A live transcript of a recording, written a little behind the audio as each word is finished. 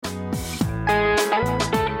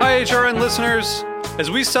HRN listeners.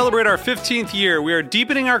 As we celebrate our 15th year, we are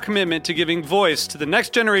deepening our commitment to giving voice to the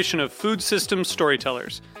next generation of food systems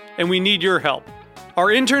storytellers, and we need your help. Our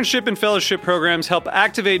internship and fellowship programs help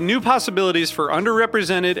activate new possibilities for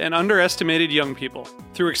underrepresented and underestimated young people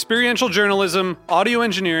through experiential journalism, audio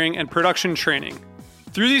engineering, and production training.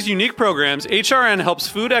 Through these unique programs, HRN helps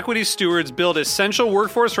food equity stewards build essential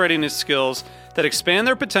workforce readiness skills that expand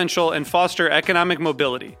their potential and foster economic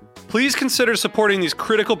mobility. Please consider supporting these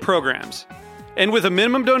critical programs. And with a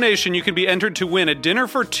minimum donation, you can be entered to win a dinner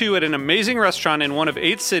for two at an amazing restaurant in one of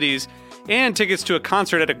 8 cities and tickets to a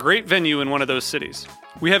concert at a great venue in one of those cities.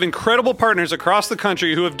 We have incredible partners across the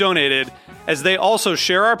country who have donated, as they also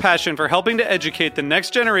share our passion for helping to educate the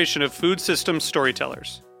next generation of food systems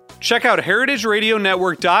storytellers. Check out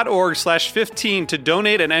heritageradionetwork.org/15 to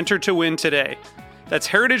donate and enter to win today. That's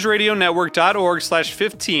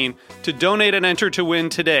heritageradionetwork.org/15 to donate and enter to win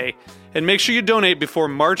today. And make sure you donate before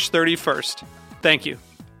March 31st. Thank you.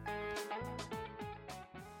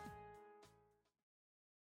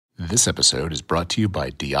 This episode is brought to you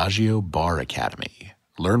by Diageo Bar Academy.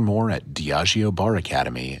 Learn more at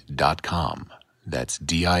diageobaracademy.com. That's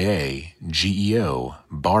DIAGEO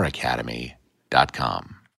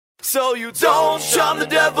baracademy.com. So you don't shun the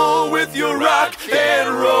devil with your rock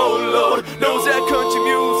and roll load. Knows that country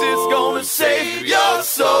music's gonna save your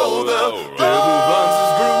soul. The devil runs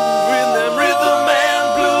his groove in them rhythm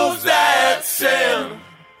and blues that sound.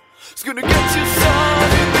 It's gonna get you some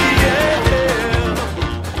in the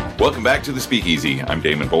end. Welcome back to the Speakeasy. I'm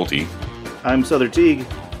Damon Bolte. I'm Souther Teague.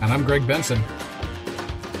 And I'm Greg Benson.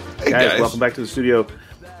 Hey guys. Welcome back to the studio.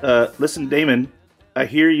 Listen, Damon, I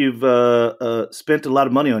hear you've spent a lot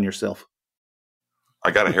of money on yourself.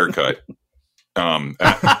 I got a haircut. I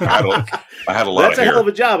had a lot That's of a hair. hell of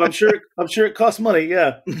a job. I'm sure it costs money.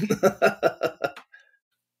 Yeah.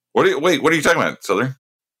 What are you talking about, Souther?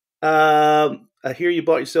 I hear you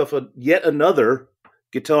bought yourself yet another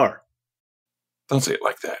guitar. Don't say it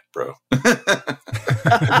like that, bro.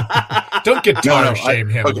 Don't guitar shame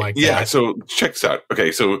him like that. Yeah, so check this out.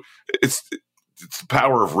 Okay, so it's the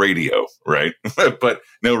power of radio, right? But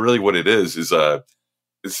no, really what it is it's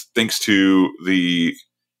thanks to the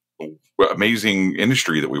amazing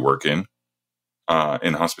industry that we work in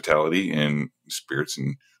hospitality and spirits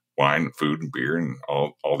and wine, and food and beer and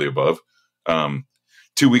all the above.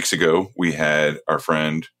 2 weeks ago, we had our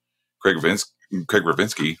friend Craig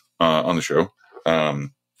Ravinsky on the show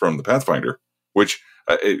from the Pathfinder, which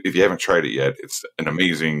if you haven't tried it yet, it's an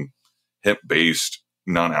amazing hemp-based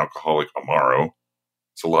non-alcoholic Amaro.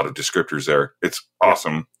 It's a lot of descriptors there. It's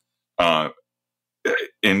awesome. And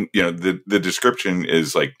the description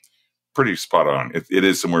is like pretty spot on. It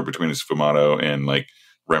is somewhere between a Sfumato and like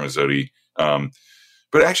Ramazzotti. But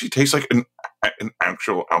it actually tastes like an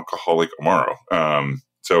actual alcoholic Amaro.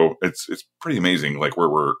 So it's pretty amazing, like where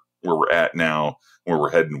we're at now, where we're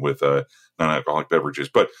heading with non-alcoholic beverages.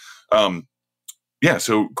 But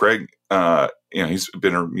so Craig, he's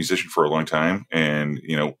been a musician for a long time, and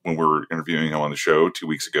when we were interviewing him on the show 2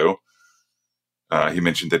 weeks ago, he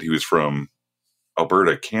mentioned that he was from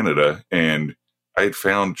Alberta, Canada, and I had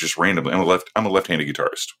found just randomly. I'm a left-handed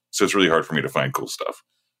guitarist, so it's really hard for me to find cool stuff.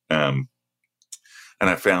 And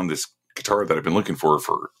I found this guitar that I've been looking for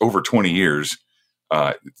over 20 years.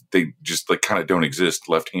 They just like kind of don't exist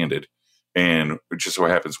left-handed, and it just so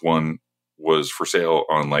happens one was for sale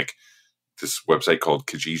on like this website called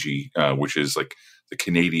Kijiji, which is like the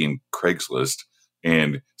Canadian Craigslist.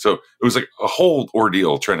 And so it was like a whole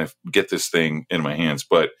ordeal trying to get this thing in my hands.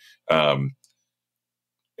 But, I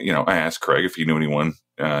asked Craig if he knew anyone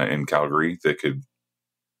in Calgary that could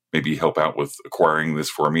maybe help out with acquiring this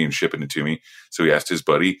for me and shipping it to me. So he asked his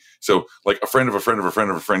buddy. So like a friend of a friend of a friend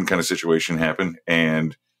of a friend kind of situation happened.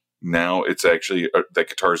 And now it's actually that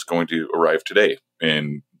guitar is going to arrive today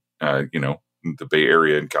in, the Bay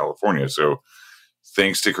Area in California. So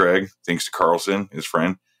thanks to Craig, thanks to Carlson, his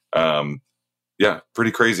friend.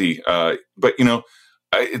 Pretty crazy. But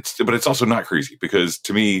it's also not crazy, because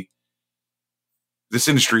to me, this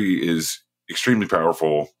industry is extremely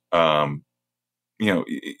powerful. You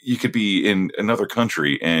could be in another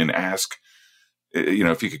country and ask,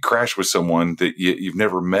 if you could crash with someone that you've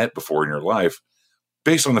never met before in your life,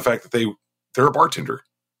 based on the fact that they're a bartender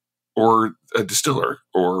or a distiller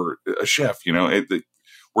or a chef.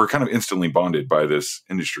 We're kind of instantly bonded by this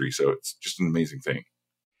industry. So it's just an amazing thing.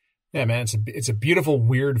 Yeah, man, it's a beautiful,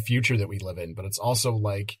 weird future that we live in, but it's also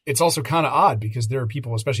kind of odd, because there are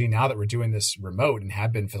people, especially now that we're doing this remote and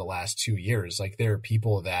have been for the last 2 years, like there are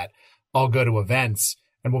people that I'll go to events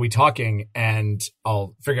and we'll be talking and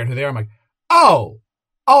I'll figure out who they are. I'm like, oh,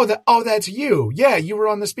 that's you. Yeah, you were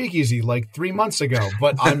on the Speakeasy like 3 months ago,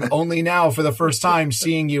 but I'm only now for the first time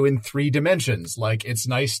seeing you in 3 dimensions. Like, it's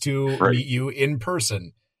nice to meet you in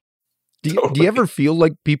person. Do you ever feel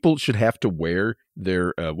like people should have to wear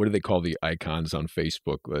their what do they call the icons on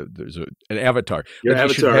Facebook? There's an avatar. Your Like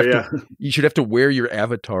avatar, you should have to wear your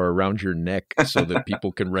avatar around your neck so that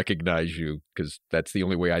people can recognize you, because that's the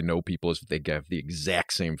only way I know people is if they have the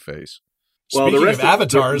exact same face. Well, speaking the rest of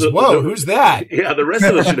avatars, who's that? Yeah, the rest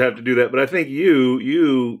of us should have to do that. But I think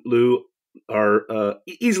you, Lou, are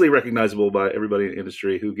easily recognizable by everybody in the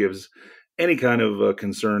industry who gives any kind of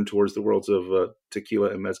concern towards the worlds of tequila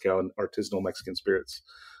and mezcal and artisanal Mexican spirits.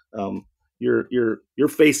 Your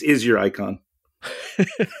face is your icon.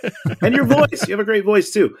 And your voice. You have a great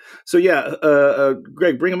voice too. So yeah,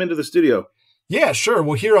 Greg, bring them into the studio. Yeah, sure.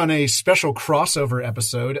 Well, here on a special crossover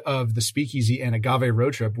episode of the Speakeasy and Agave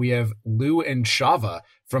Road Trip, we have Lou and Chava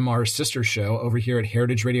from our sister show over here at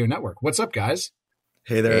Heritage Radio Network. What's up, guys?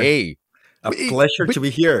 Hey there. Hey. A pleasure to be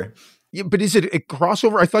here. Yeah, but is it a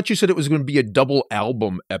crossover? I thought you said it was going to be a double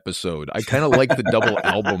album episode. I kind of like the double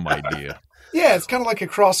album idea. Yeah, it's kind of like a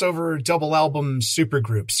crossover double album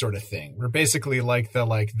supergroup sort of thing. We're basically like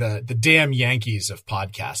the damn Yankees of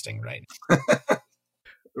podcasting right now.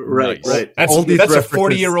 Right, Nice. right. That's a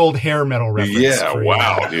 40-year-old hair metal reference. Yeah,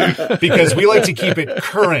 wow, dude. Because we like to keep it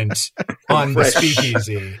current on the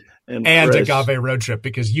Speakeasy and fresh. Agave Road Trip,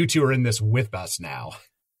 because you two are in this with us now.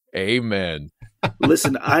 Amen.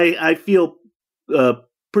 Listen, I feel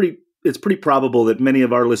it's pretty probable that many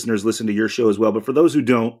of our listeners listen to your show as well. But for those who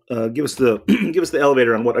don't, give us the give us the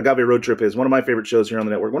elevator on what Agave Road Trip is. One of my favorite shows here on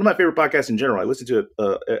the network. One of my favorite podcasts in general. I listen to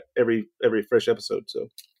it every fresh episode. So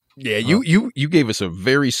Yeah, you gave us a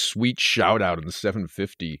very sweet shout out in the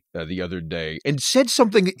 750 the other day, and said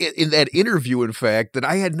something in that interview, in fact, that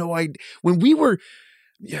I had no idea. When we were,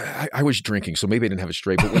 I was drinking, so maybe I didn't have it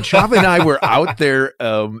straight. But when Chava and I were out there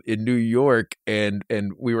in New York and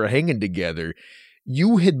we were hanging together,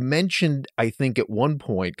 you had mentioned, I think at one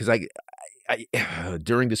point, because I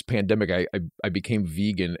during this pandemic, I became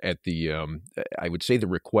vegan at the I would say the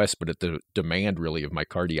request, but at the demand really of my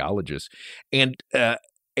cardiologist, and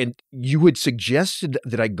you had suggested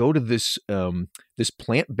that I go to this this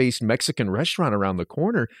plant-based Mexican restaurant around the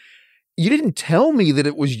corner. You didn't tell me that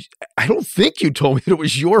it was, I don't think you told me that it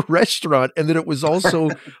was your restaurant and that it was also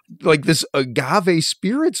like this agave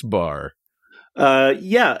spirits bar.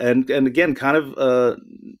 Yeah, and again, kind of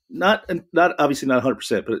not obviously not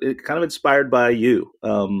 100%, but it kind of inspired by you.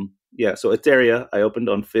 Yeah, so Eteria, I opened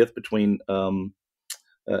on 5th between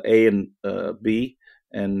A and B,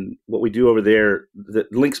 and what we do over there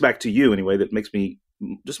that links back to you anyway, that makes me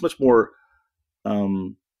just much more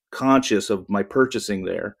conscious of my purchasing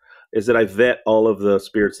there, is that I vet all of the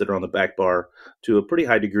spirits that are on the back bar to a pretty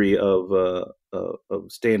high degree of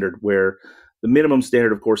standard, where the minimum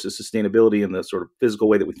standard, of course, is sustainability in the sort of physical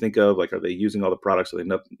way that we think of. Like, are they using all the products? Are they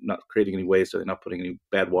not creating any waste? Are they not putting any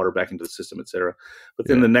bad water back into the system, et cetera? But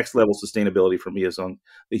then the next level sustainability for me is on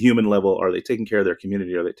the human level. Are they taking care of their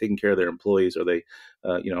community? Are they taking care of their employees? Are they,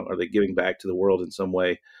 are they giving back to the world in some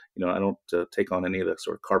way? I don't take on any of the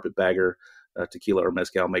sort of carpetbagger tequila or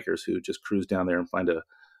mezcal makers who just cruise down there and find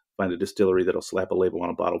a distillery that'll slap a label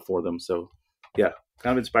on a bottle for them. So, yeah.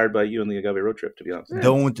 Kind of inspired by you and the Agave Road Trip, to be honest.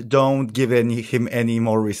 Don't give him any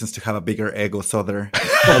more reasons to have a bigger ego, Souther.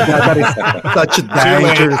 that is such a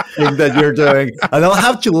dangerous thing that you're doing, and I'll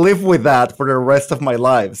have to live with that for the rest of my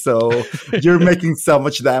life. So you're making so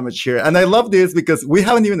much damage here, and I love this because we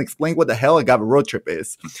haven't even explained what the hell Agave Road Trip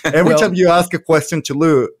is. Every time you ask a question to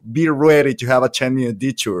Lou, be ready to have a 10-minute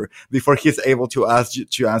detour before he's able to ask you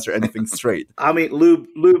to answer anything straight. I mean,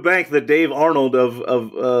 Lou Bank, the Dave Arnold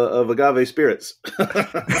of Agave Spirits.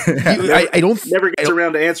 I don't never gets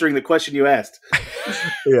around to answering the question you asked.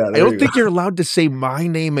 Yeah, I don't think you're allowed to say my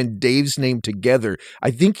name and Dave's name together.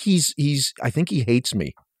 I think he hates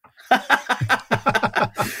me.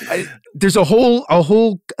 There's a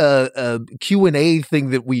whole Q&A thing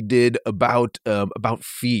that we did about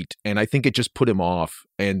feet, and I think it just put him off.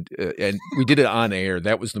 And we did it on air.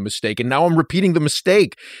 That was the mistake, and now I'm repeating the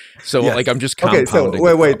mistake. So I'm just compounding. Okay,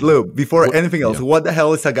 so wait, Lou. Before anything else, what the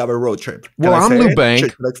hell is Agave Road Trip? Well, I'm Lou Bank.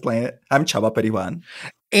 Should I explain it? I'm Chava Periban.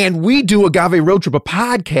 And we do Agave Road Trip, a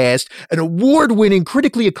podcast, an award-winning,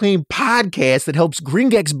 critically acclaimed podcast that helps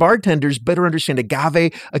Gringex bartenders better understand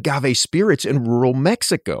agave spirits in rural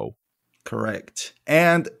Mexico. Correct.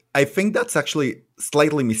 And I think that's actually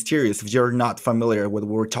slightly mysterious if you're not familiar with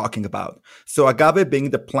what we're talking about. So agave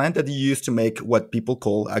being the plant that you use to make what people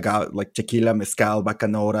call agave, like tequila, mezcal,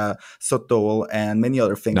 bacanora, sotol, and many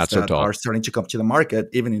other things that are starting to come to the market,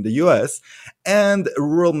 even in the US. And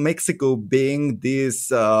rural Mexico being this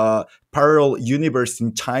parallel universe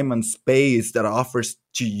in time and space that offers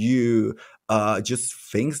to you just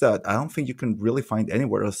things that I don't think you can really find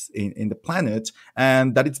anywhere else in the planet,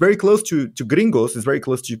 and that it's very close to gringos, it's very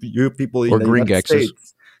close to you people in the United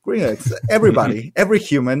States. Gringos, everybody, every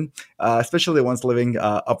human, especially the ones living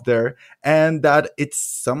up there, and that it's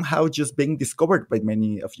somehow just being discovered by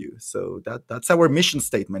many of you. So that's our mission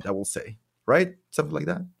statement, I will say, right? Something like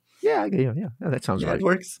that. Yeah, that sounds right. It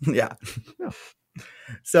works. Yeah.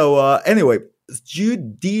 So anyway, you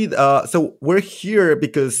did. So we're here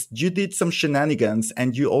because you did some shenanigans,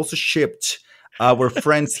 and you also shipped our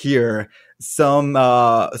friends here some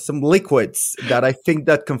liquids that I think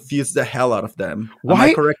that confused the hell out of them. Why? Am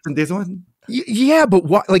I correct in this one? Yeah, but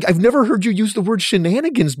why? Like, I've never heard you use the word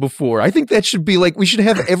shenanigans before. I think that should be like, we should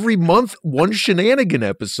have every month one shenanigan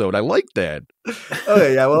episode. I like that.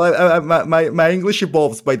 Okay, yeah. Well, my English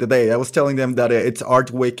evolves by the day. I was telling them that it's Art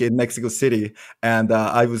Week in Mexico City, and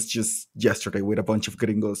I was just yesterday with a bunch of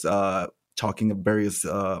gringos talking of various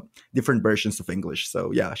different versions of English.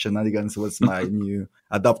 So yeah, shenanigans was my new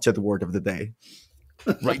adopted word of the day.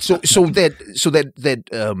 Right. So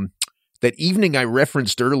that evening I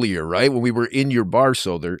referenced earlier, right, when we were in your bar,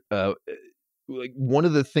 Souther, like one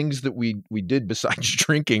of the things that we did besides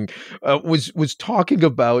drinking was talking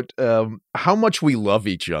about how much we love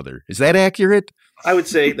each other. Is that accurate? I would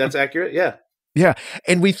say that's accurate. Yeah. Yeah.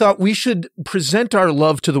 And we thought we should present our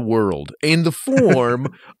love to the world in the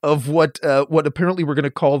form of what apparently we're going to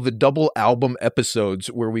call the double album episodes,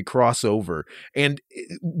 where we cross over. And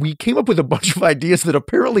we came up with a bunch of ideas that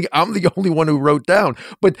apparently I'm the only one who wrote down.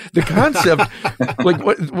 But the concept, like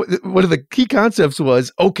one of the key concepts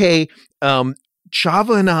was, okay,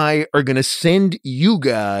 Chava and I are going to send you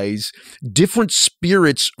guys different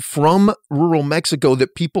spirits from rural Mexico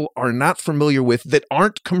that people are not familiar with, that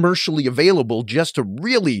aren't commercially available, just to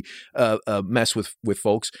really mess with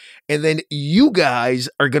folks. And then you guys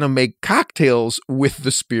are going to make cocktails with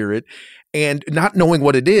the spirit, and not knowing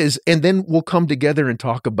what it is. And then we'll come together and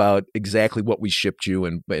talk about exactly what we shipped you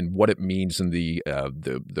and what it means in the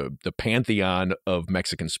pantheon of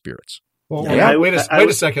Mexican spirits. Well, yeah, wait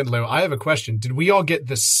a second, Lou. I have a question. Did we all get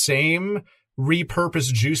the same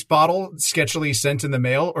repurposed juice bottle sketchily sent in the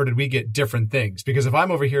mail, or did we get different things? Because if I'm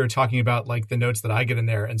over here talking about like the notes that I get in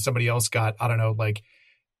there, and somebody else got, I don't know, like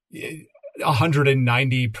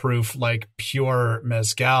 190 proof, like pure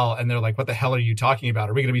mezcal, and they're like, what the hell are you talking about?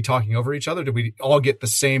 Are we going to be talking over each other? Did we all get the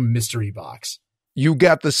same mystery box? You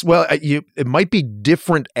got this. Well, it might be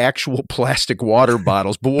different actual plastic water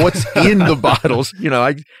bottles, but what's in the bottles? You know,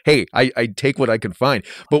 I take what I can find.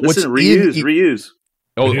 But listen, what's reuse?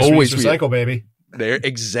 Oh, reduce, always recycle, baby. There,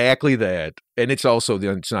 exactly that. And it's also,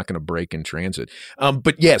 it's not going to break in transit.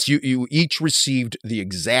 But yes, you each received the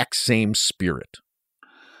exact same spirit.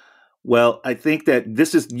 Well, I think that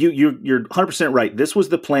this is you're 100% right. This was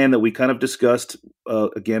the plan that we kind of discussed.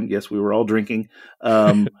 Again, yes, we were all drinking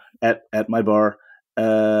at my bar,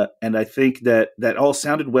 and I think that all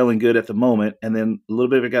sounded well and good at the moment, and then a little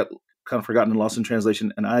bit of it got kind of forgotten and lost in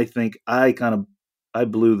translation. And I think I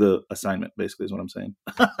blew the assignment. Basically, is what I'm saying.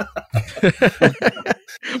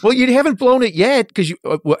 Well, you haven't blown it yet because you.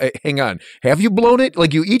 Hang on, have you blown it?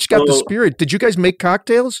 Like, you each got the spirit. Did you guys make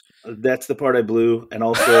cocktails? That's the part I blew, and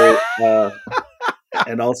also,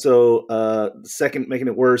 second, making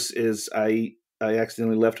it worse is I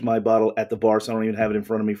accidentally left my bottle at the bar, so I don't even have it in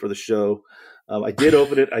front of me for the show. I did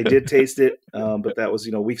open it, I did taste it, but that was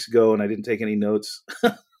weeks ago, and I didn't take any notes.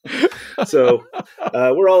 So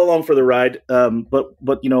we're all along for the ride. But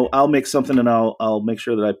I'll make something, and I'll make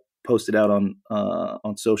sure that I post it out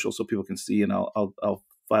on social so people can see, and I'll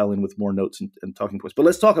file in with more notes and talking points. But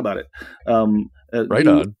let's talk about it. Right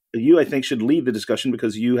on. You, I think, should lead the discussion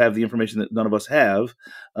because you have the information that none of us have,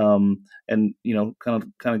 and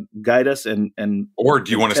kind of guide us and. Or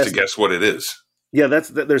do you want us to guess what it is? Yeah, there's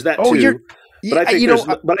that too.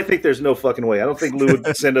 But I think there's no fucking way. I don't think Lou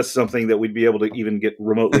would send us something that we'd be able to even get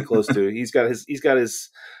remotely close to. He's got his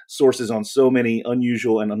sources on so many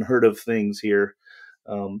unusual and unheard of things here.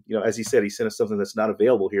 As he said, he sent us something that's not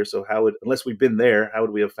available here. So unless we've been there, how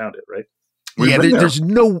would we have found it, right?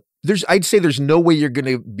 I'd say there's no way you're going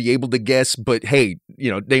to be able to guess. But hey,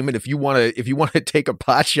 Damon, if you want to take a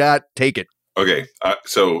pot shot, take it. Okay,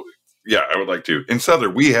 so yeah, I would like to. In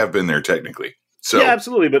Souther, we have been there technically. So, yeah,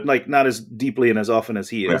 absolutely, but like not as deeply and as often as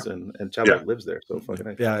he is, and Chava lives there. So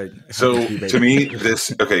fucking yeah. So to me,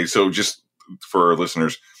 so just for our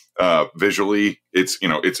listeners, visually, it's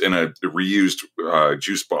in a reused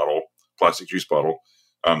juice bottle, plastic juice bottle.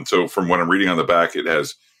 So from what I'm reading on the back, it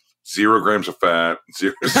has 0 grams of fat,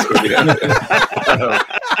 0 sodium.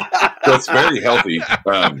 So it's very healthy.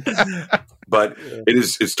 But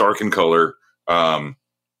it's dark in color, kind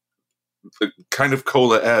of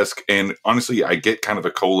cola-esque. And honestly, I get kind of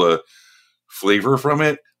a cola flavor from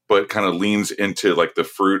it, but kind of leans into like the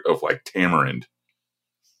fruit of like tamarind.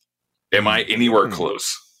 Am I anywhere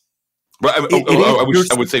close? But I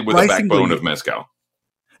would say with the backbone of mezcal.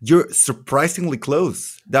 You're surprisingly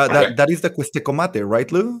close. That is the Cueste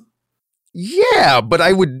right, Lou? Yeah, but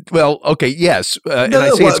I would. Well, okay, yes, and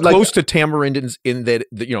I say it's close to tamarind in that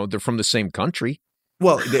they're from the same country.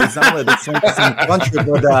 Well, it's not like the same country,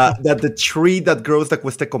 but that the tree that grows the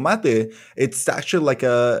Cueste, it's actually like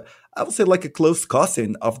I would say like a close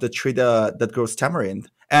cousin of the tree that grows tamarind.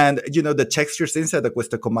 And the textures inside the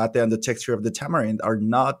Cueste and the texture of the tamarind are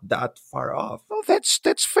not that far off. Oh, that's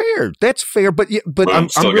fair. That's fair. But I'm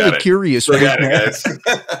really curious. Yeah,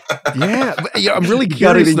 I'm really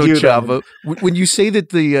curious though, Chava. When you say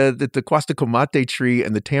that the Cueste tree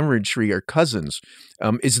and the tamarind tree are cousins,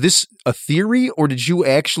 is this a theory, or did you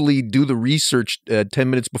actually do the research 10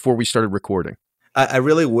 minutes before we started recording? I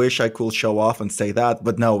really wish I could show off and say that,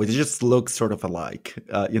 but no, it just looks sort of alike.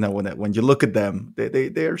 When you look at them,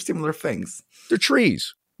 they are similar things. They're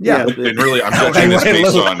trees. Yeah, and really, I'm judging this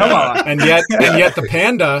based on. Come on. And yet the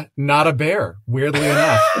panda, not a bear. Weirdly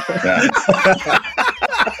enough.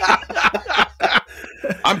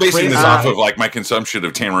 I'm basing this off of like my consumption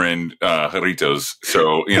of tamarind jarritos,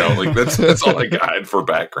 so that's all I got for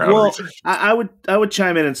background. Well, research. I would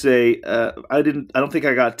chime in and say I don't think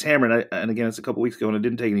I got tamarind, and again it's a couple weeks ago and I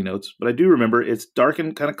didn't take any notes, but I do remember it's dark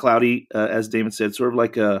and kind of cloudy, as Damon said, sort of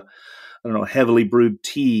like a heavily brewed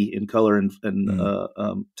tea in color and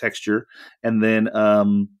texture, and then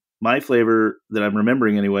my flavor that I'm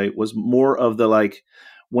remembering anyway was more of the like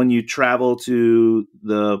when you travel to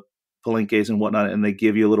the Palenques and whatnot, and they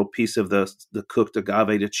give you a little piece of the cooked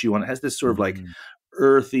agave to chew on. It has this sort of like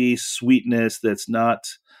earthy sweetness that's not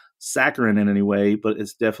saccharine in any way, but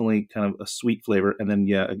it's definitely kind of a sweet flavor. And then,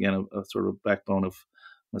 again, a sort of backbone of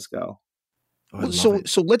mezcal. So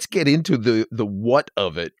let's get into the what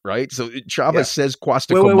of it, right? So Chava says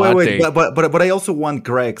Cueste Wait. But I also want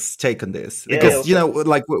Greg's take on this because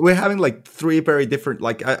like we're having like 3 very different.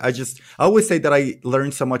 Like I always say that I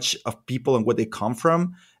learn so much of people and where they come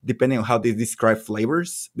from, depending on how they describe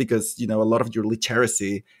flavors. Because a lot of your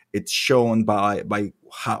literacy it's shown by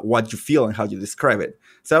what you feel and how you describe it.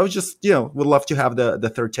 So I was just would love to have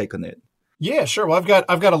the third take on it. Yeah, sure. Well, I've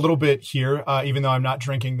got a little bit here, even though I'm not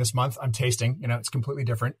drinking this month. I'm tasting. It's completely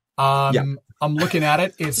different. I'm looking at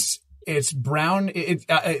it. It's brown.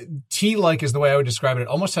 Tea-like is the way I would describe it. It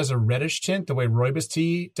almost has a reddish tint, the way rooibos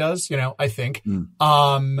tea does. I think.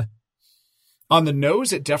 On the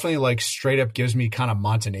nose, it definitely like straight up gives me kind of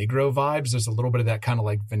Montenegro vibes. There's a little bit of that kind of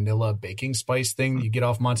like vanilla baking spice thing you get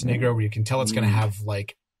off Montenegro, where you can tell it's going to have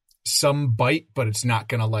like some bite, but it's not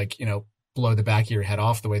going to like blow the back of your head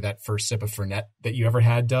off the way that first sip of Fernet that you ever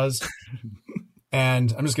had does.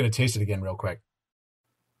 And I'm just going to taste it again real quick.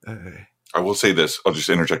 I will say this. I'll just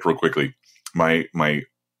interject real quickly. My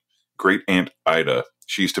great aunt Ida,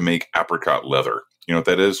 she used to make apricot leather. You know what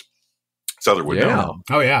that is? Southerwood. Yeah.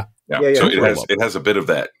 Oh yeah. Yeah. So it has a bit of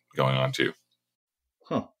that going on too.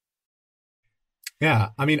 Huh.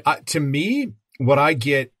 Yeah. I mean, to me, what I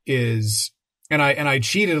get is, and I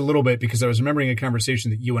cheated a little bit because I was remembering a conversation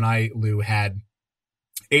that you and I, Lou, had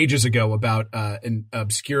ages ago about an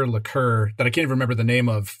obscure liqueur that I can't even remember the name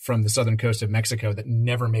of from the southern coast of Mexico that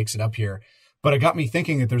never makes it up here. But it got me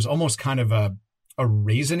thinking that there's almost kind of a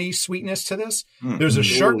raisiny sweetness to this. Mm-hmm. There's a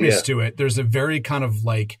sharpness to it. There's a very kind of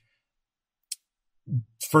like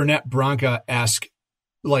Fernet Branca-esque,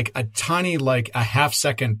 like a tiny, like a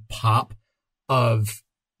half-second pop of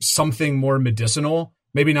something more medicinal.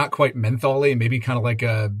 Maybe not quite mentholy, maybe kind of like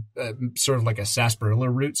a sort of like a sarsaparilla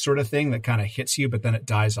root sort of thing that kind of hits you, but then it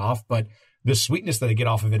dies off. But the sweetness that I get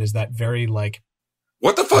off of it is that very like,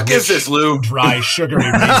 what the fuck is this, Lou? Dry, sugary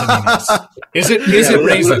raisiness. Is it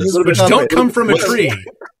raisins, which don't come from a tree?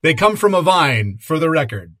 They come from a vine, for the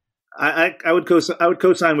record. I would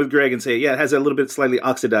co-sign with Greg and say, yeah, it has a little bit slightly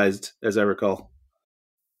oxidized, as I recall.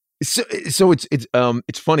 So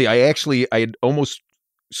it's funny. I had almost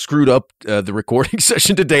screwed up the recording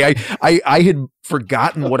session today. I had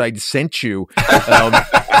forgotten what I'd sent you.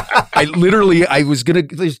 I was gonna.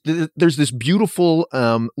 There's this beautiful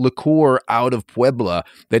liqueur out of Puebla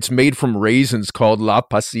that's made from raisins called La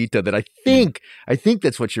Pasita. That I think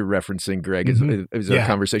that's what you're referencing, Greg. Is a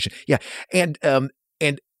conversation. Yeah, and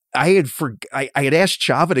I had asked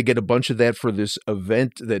Chava to get a bunch of that for this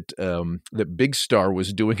event that that Big Star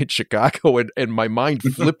was doing in Chicago, and my mind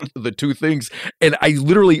flipped the two things, and I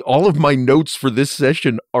literally all of my notes for this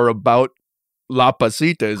session are about La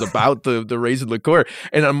Pasita, is about the raisin liqueur.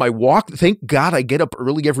 And on my walk, thank God I get up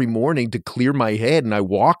early every morning to clear my head, and I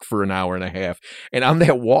walk for an hour and a half. And on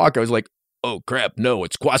that walk, I was like, oh crap, no,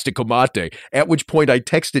 it's Quastacomate. At which point I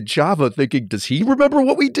texted Chava thinking, does he remember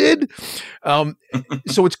what we did?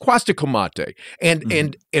 So it's Quastacomate.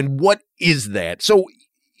 And what is that? So,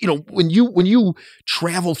 you know, when you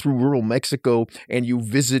travel through rural Mexico and you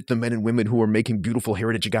visit the men and women who are making beautiful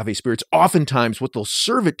heritage agave spirits, oftentimes what they'll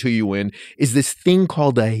serve it to you in is this thing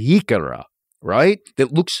called a jicara, right?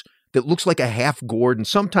 That looks like a half gourd, and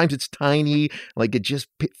sometimes it's tiny, like it just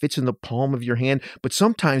fits in the palm of your hand, but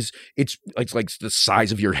sometimes it's like the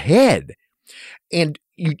size of your head. And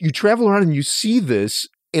you travel around and you see this,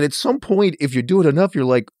 and at some point, if you do it enough, you're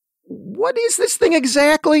like, what is this thing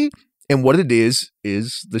exactly? And what it is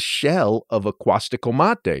the shell of a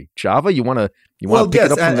Quastacomate. Chava, you want to pick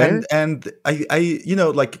it up from there? And I you know,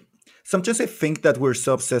 like, sometimes I think that we're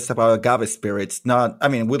so obsessed about agave spirits. We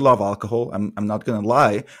love alcohol. I'm not going to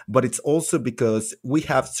lie, but it's also because we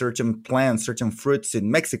have certain plants, certain fruits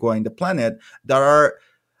in Mexico and the planet that are,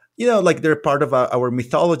 you know, like they're part of our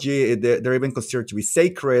mythology. They're even considered to be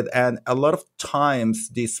sacred. And a lot of times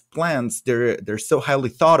these plants, they're so highly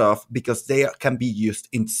thought of because they can be used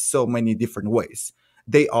in so many different ways.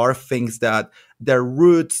 They are things that their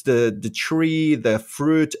roots, the tree, the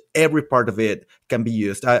fruit, every part of it can be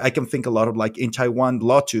used. I can think a lot of, like, in Taiwan,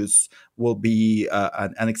 lotus will be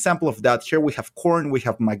an example of that. Here we have corn, we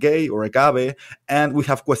have maguey or agave, and we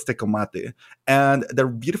have Quastacomate. And the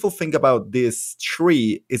beautiful thing about this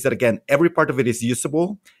tree is that, again, every part of it is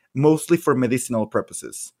usable, mostly for medicinal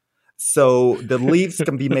purposes. So the leaves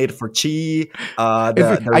can be made for tea.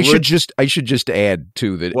 I should just add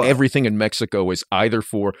too that everything in Mexico is either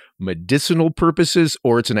for medicinal purposes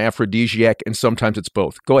or it's an aphrodisiac, and sometimes it's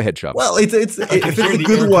both. Go ahead, Chava. Well, if it's a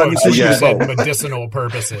good one, it's usually both. Medicinal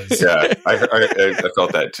purposes. Yeah, I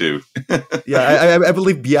felt that too. Yeah, I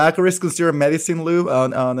believe Viagra is considered medicine, Lou. I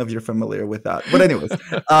don't know if you're familiar with that, but anyways.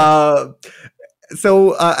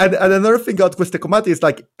 So another thing about Quastacomate is,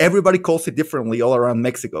 like, everybody calls it differently all around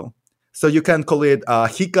Mexico. So you can call it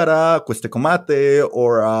jicara, Quastacomate,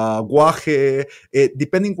 or guaje.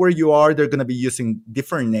 Depending where you are, they're going to be using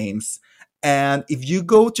different names. And if you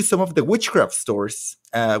go to some of the witchcraft stores,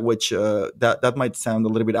 which that might sound a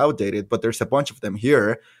little bit outdated, but there's a bunch of them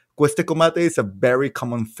here, Quastacomate is a very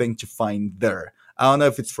common thing to find there. I don't know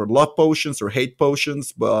if it's for love potions or hate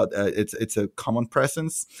potions, but it's a common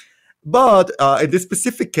presence. But in this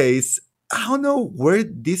specific case, I don't know where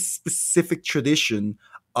this specific tradition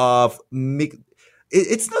of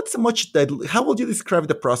it's not so much that. How would you describe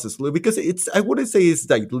the process, Lou? Because I wouldn't say it's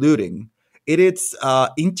diluting. It's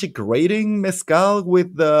integrating mezcal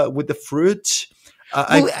with the fruit.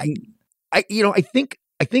 I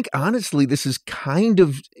think honestly, this is kind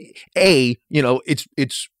of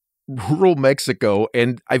it's rural Mexico,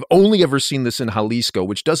 and I've only ever seen this in Jalisco,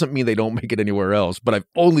 which doesn't mean they don't make it anywhere else, but I've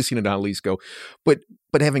only seen it in Jalisco. But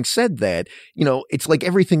having said that, you know, it's like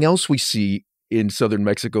everything else we see in southern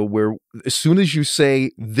Mexico, where as soon as you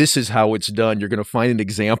say this is how it's done, you're going to find an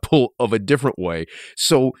example of a different way.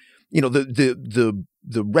 So, you know, the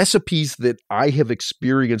recipes that I have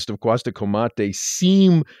experienced of Quastacomate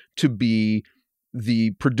seem to be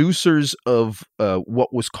the producers of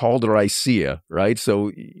what was called raicilla, right? So,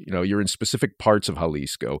 you know, you're in specific parts of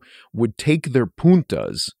Jalisco, would take their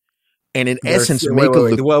puntas and in essence make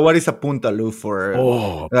what is a punta, Lou,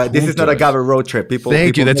 for this is not agave road trip.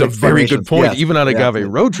 Thank you. That's a very good point. Yes. Even on agave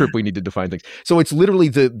road trip, we need to define things. So it's literally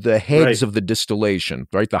the heads of the distillation,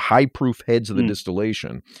 right? The high proof heads of the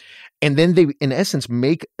distillation. And then they, in essence,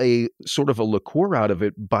 make a sort of a liqueur out of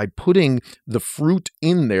it by putting the fruit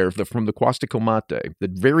in there from the Quastacomate, the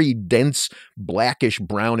very dense, blackish,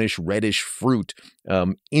 brownish, reddish fruit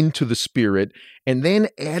into the spirit, and then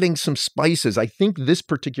adding some spices. I think this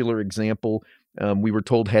particular example, we were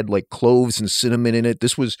told, had like cloves and cinnamon in it.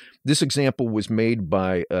 This example was made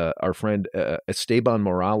by our friend Esteban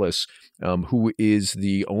Morales, who is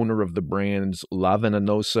the owner of the brands La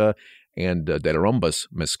Venenosa and Derumbas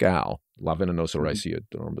Mezcal, La Venenosa Raicilla,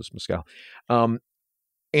 Derumbas Mezcal.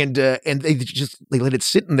 And they let it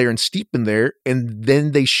sit in there and steep in there, and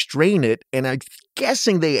then they strain it. And I'm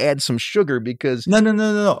guessing they add some sugar because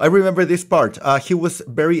no. I remember this part. He was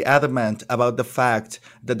very adamant about the fact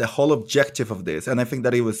that the whole objective of this, and I think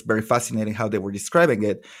that it was very fascinating how they were describing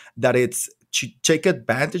it, that it's to take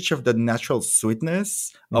advantage of the natural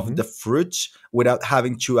sweetness of the fruit without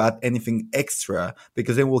having to add anything extra,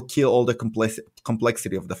 because it will kill all the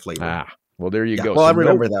complexity of the flavor. Well, there you go. Well, I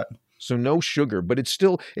remember that. So no sugar, but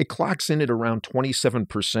it clocks in at around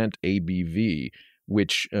 27% ABV,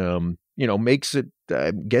 which, makes it,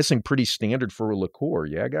 I'm guessing, pretty standard for a liqueur.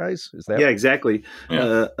 Yeah, guys? Is that? Yeah, exactly.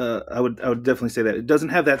 Yeah. I would definitely say that. It doesn't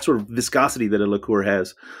have that sort of viscosity that a liqueur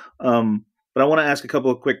has. But I want to ask a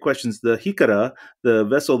couple of quick questions. The jicara, the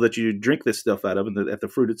vessel that you drink this stuff out of and that the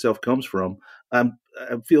fruit itself comes from, I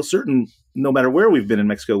feel certain no matter where we've been in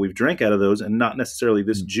Mexico, we've drank out of those and not necessarily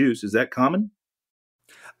this juice. Is that common?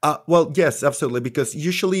 Well, yes, absolutely. Because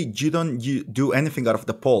usually you don't do anything out of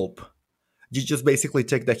the pulp. You just basically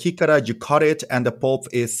take the jicara, you cut it, and the pulp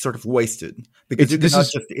is sort of wasted because you cannot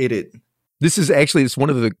just eat it. This is actually, it's one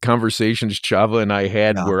of the conversations Chava and I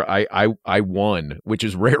had where I won, which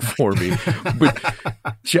is rare for me. But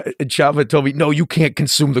Chava told me, no, you can't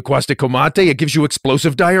consume the Cuesta Comate. It gives you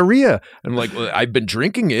explosive diarrhea. I'm like, well, I've been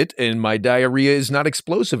drinking it and my diarrhea is not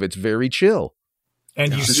explosive. It's very chill.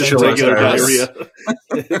 And you It's said regular diarrhea.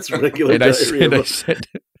 It's regular diarrhea.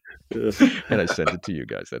 And I sent it to you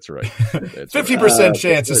guys. That's right. 50%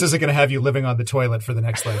 chance this isn't going to have you living on the toilet for the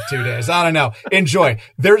next 2 days. I don't know. Enjoy.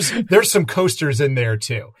 There's some coasters in there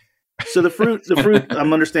too. So the fruit.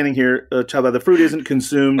 I'm understanding here, Chava. The fruit isn't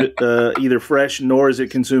consumed either fresh, nor is it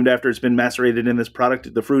consumed after it's been macerated in this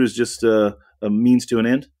product. The fruit is just a means to an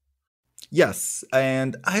end. Yes,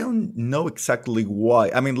 and I don't know exactly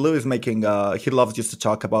why. I mean, Lou is making, he loves just to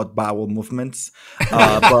talk about bowel movements,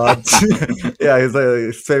 but yeah, it's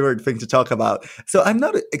his favorite thing to talk about. So I'm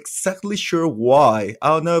not exactly sure why. I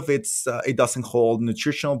don't know if it's it doesn't hold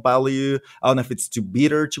nutritional value. I don't know if it's too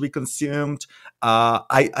bitter to be consumed.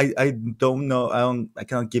 I don't know. I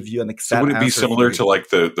cannot give you an exact So would it be answer similar for to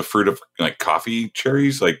like the fruit of like coffee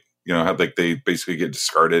cherries? Like, how like they basically get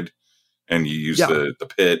discarded and you use the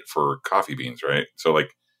pit for coffee beans, right? So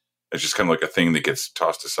like, it's just kind of like a thing that gets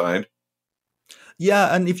tossed aside.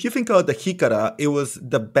 Yeah, and if you think about the jicara, it was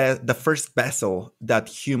the first vessel that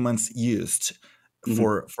humans used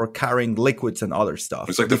for carrying liquids and other stuff.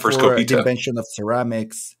 It's like the first Before copita. the invention of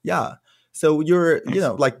ceramics. Yeah. So you're,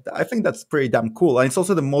 like, I think that's pretty damn cool. And it's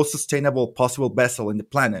also the most sustainable possible vessel in the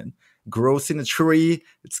planet. Grows in a tree,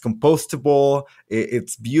 it's compostable,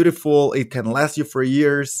 it's beautiful, it can last you for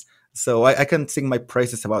years. So I can sing my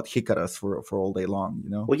praises about jicaras for all day long,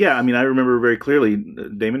 Well, yeah, I mean, I remember very clearly,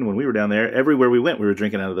 Damon, when we were down there, everywhere we went, we were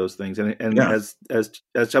drinking out of those things. And as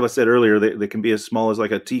Chava said earlier, they can be as small as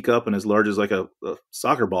like a teacup and as large as like a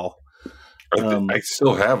soccer ball. I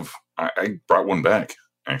still have, I brought one back,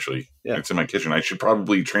 actually. Yeah. It's in my kitchen. I should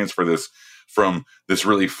probably transfer this from this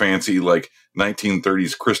really fancy, like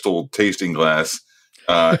 1930s crystal tasting glass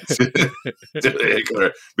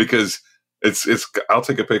because it's I'll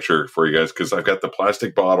take a picture for you guys because I've got the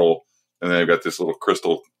plastic bottle and then I've got this little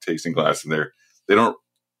crystal tasting glass in there. I don't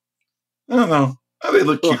know. They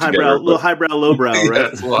look cute together. Little highbrow, lowbrow, right? Yeah,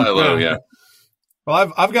 it's a little high-low, yeah.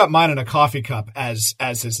 Well, I've got mine in a coffee cup as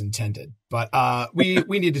is intended, but we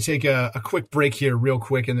need to take a quick break here real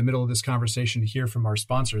quick in the middle of this conversation to hear from our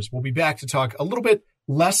sponsors. We'll be back to talk a little bit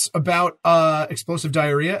less about explosive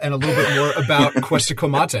diarrhea and a little bit more about Cuesta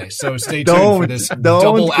Comate. So stay tuned for this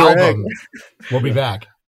double album. We'll be back.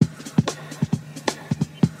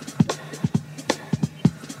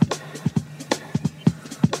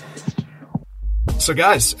 So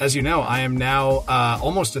guys, as you know, I am now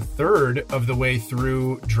almost a third of the way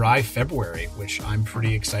through Dry February, which I'm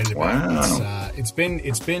pretty excited about. Wow. It's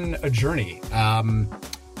been a journey.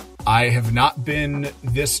 I have not been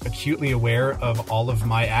this acutely aware of all of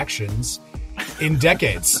my actions in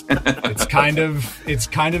decades. It's kind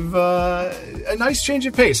of a nice change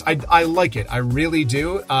of pace. I like it. I really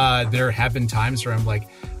do. There have been times where I'm like,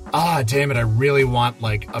 damn it, I really want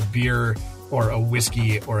like a beer or a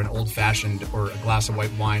whiskey or an old fashioned or a glass of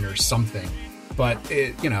white wine or something. But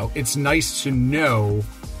it's nice to know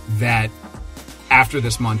that after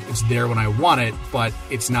this month, it's there when I want it, but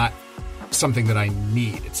it's not something that I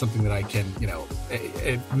need. It's something that I can,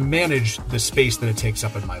 manage the space that it takes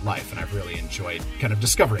up in my life. And I've really enjoyed kind of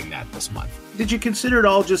discovering that this month. Did you consider at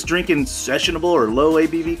all just drinking sessionable or low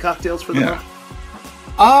ABV cocktails for the month?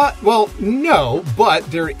 Well, no, but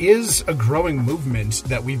there is a growing movement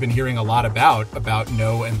that we've been hearing a lot about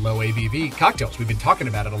no and low ABV cocktails. We've been talking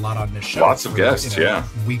about it a lot on this show. Lots of guests,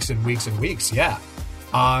 weeks and weeks and weeks, yeah.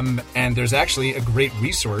 And there's actually a great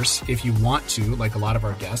resource if you want to, like a lot of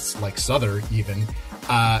our guests, like Souther even,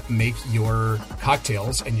 make your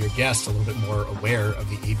cocktails and your guests a little bit more aware of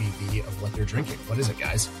the ABV of what they're drinking. What is it,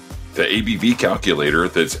 guys? The ABV calculator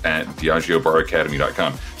that's at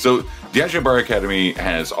DiageoBarAcademy.com. So Diageo Bar Academy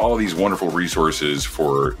has all these wonderful resources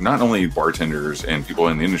for not only bartenders and people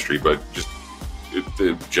in the industry, but just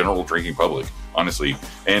the general drinking public, honestly.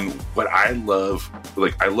 And what I love,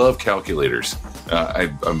 I love calculators.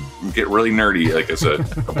 I get really nerdy, as a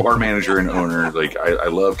bar manager and owner. I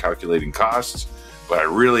love calculating costs, but I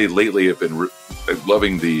really lately have been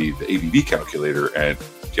loving the ABV calculator at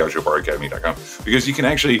DiageoBarAcademy.com, because you can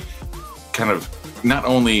actually kind of not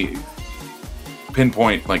only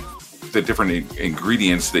pinpoint the different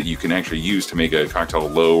ingredients that you can actually use to make a cocktail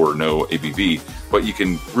low or no ABV, but you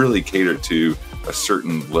can really cater to a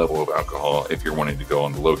certain level of alcohol if you're wanting to go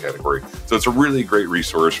on the low category. So it's a really great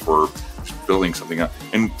resource for building something up.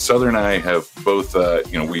 And Souther and I have both,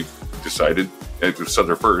 we've decided,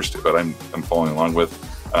 Souther first, but I'm following along with,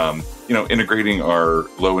 integrating our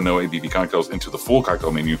low and no ABV cocktails into the full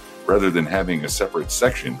cocktail menu rather than having a separate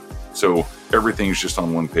section. So everything's just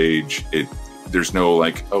on one page. There's no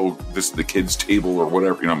this is the kids' table or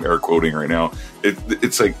whatever. I'm air quoting right now.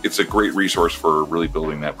 It's a great resource for really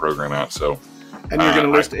building that program out. So, and you're going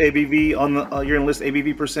to list ABV on the. You're going to list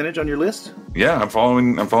ABV percentage on your list. Yeah, I'm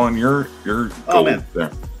following your. Oh man,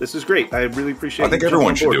 there. This is great. I really appreciate. I think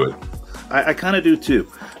everyone should do it. I kind of do too.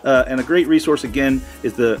 And a great resource, again,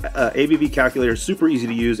 is the ABV calculator. Super easy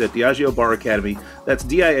to use at Diageo Bar Academy. That's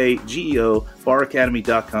DIAGEO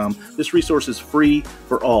baracademy.com. This resource is free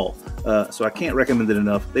for all. So I can't recommend it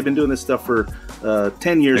enough. They've been doing this stuff for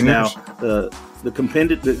 10 years now. The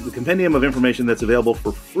compendium of information that's available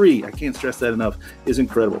for free, I can't stress that enough, is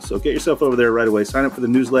incredible. So get yourself over there right away. Sign up for the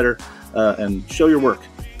newsletter and show your work.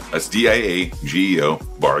 That's DIAGEO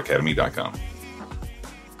baracademy.com.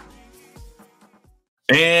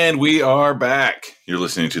 And we are back. You're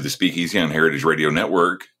listening to the Speakeasy on Heritage Radio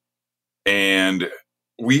Network. And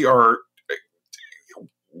we are,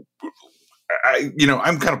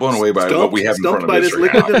 I'm kind of blown away by what we have in front of us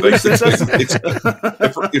right now.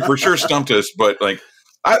 It for sure stumped us, but I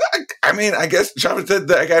guess Chava said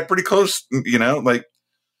that I got pretty close,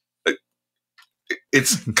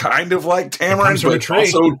 it's kind of like tamarind, but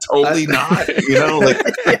also totally not,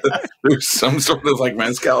 there's some sort of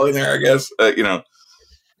mezcal in there, I guess,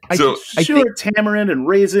 tamarind and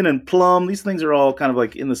raisin and plum, these things are all kind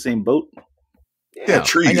of in the same boat. Yeah,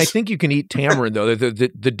 trees. And I think you can eat tamarind, though.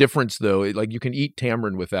 The difference, though, you can eat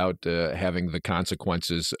tamarind without having the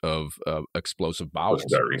consequences of explosive bowels.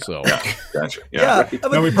 So, gotcha. Yeah.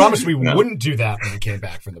 No, we promised we wouldn't do that when we came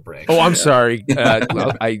back from the break. Oh, I'm sorry.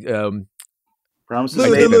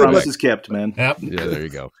 Promises made, promises kept, man. Yep. Yeah, there you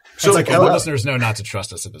go. So our listeners know not to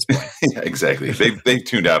trust us at this point. Yeah, exactly. They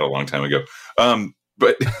tuned out a long time ago.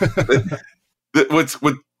 But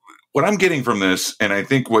what I'm getting from this, and I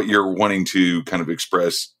think what you're wanting to kind of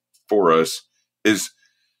express for us, is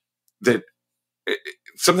that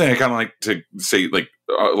something I kind of like to say, a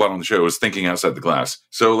lot on the show, is thinking outside the glass.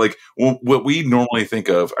 So, what we normally think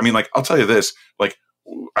of, I'll tell you this,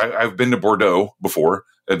 I've been to Bordeaux before,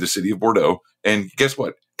 the city of Bordeaux, and guess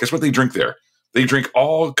what? Guess what they drink there? They drink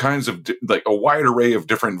all kinds of, a wide array of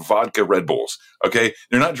different vodka Red Bulls, okay?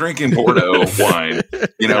 They're not drinking Bordeaux wine.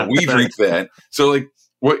 We drink that. So,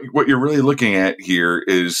 what you're really looking at here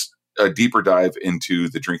is a deeper dive into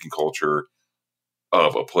the drinking culture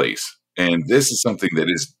of a place. And this is something that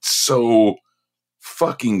is so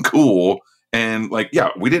fucking cool. And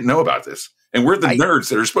we didn't know about this. And we're the nerds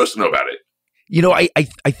that are supposed to know about it.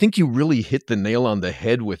 I think you really hit the nail on the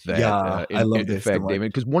head with that. Yeah, I love this. In fact,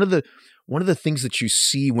 David, because one of the things that you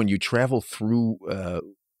see when you travel through a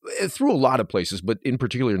lot of places, but in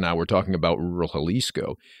particular now we're talking about rural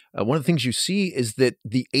Jalisco. One of the things you see is that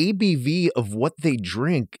the ABV of what they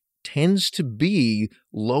drink tends to be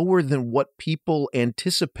lower than what people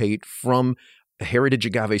anticipate from heritage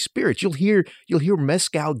agave spirits. You'll hear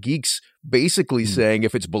mezcal geeks basically saying,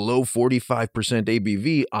 if it's below 45%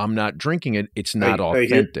 ABV, I'm not drinking it. It's not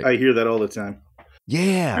authentic. I hear that all the time.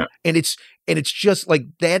 Yeah. And it's just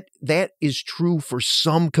that is true for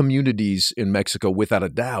some communities in Mexico without a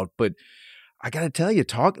doubt. But I got to tell you,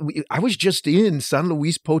 I was just in San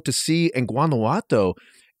Luis Potosí and Guanajuato,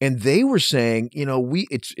 and they were saying,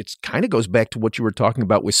 it's kind of goes back to what you were talking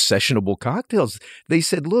about with sessionable cocktails. They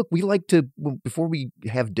said, look, we like to, before we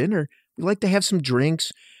have dinner, we like to have some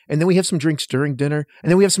drinks, and then we have some drinks during dinner, and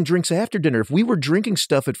then we have some drinks after dinner. If we were drinking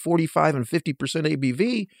stuff at 45 and 50%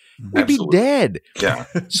 ABV, we'd be dead. Yeah.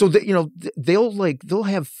 So that, they'll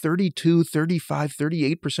have 32, 35,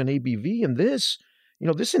 38% ABV, and this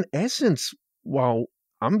in essence, while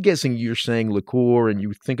I'm guessing you're saying liqueur and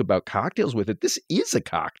you think about cocktails with it, this is a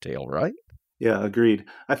cocktail, right? Yeah, agreed.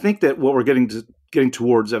 I think that what we're getting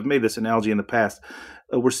towards, I've made this analogy in the past.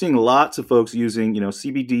 We're seeing lots of folks using,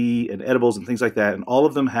 CBD and edibles and things like that, and all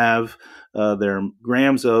of them have their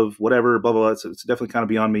grams of whatever, blah blah blah. It's definitely kind of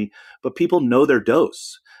beyond me, but people know their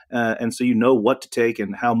dose, and so you know what to take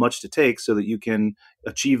and how much to take, so that you can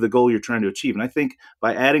achieve the goal you're trying to achieve. And I think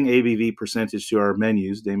by adding ABV percentage to our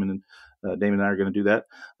menus, Damon and I are going to do that.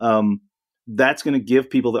 That's going to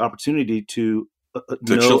give people the opportunity to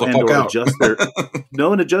know and or adjust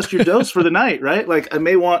adjust your dose for the night, right? Like I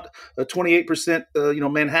may want a 28%,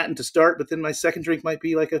 Manhattan to start, but then my second drink might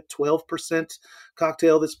be like a 12%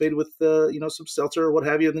 cocktail that's made with, some seltzer or what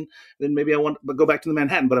have you. And then maybe I want to go back to the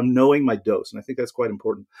Manhattan, but I'm knowing my dose. And I think that's quite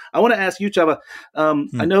important. I want to ask you, Chava,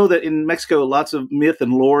 I know that in Mexico, lots of myth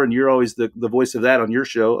and lore, and you're always the voice of that on your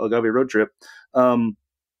show, Agave Road Trip.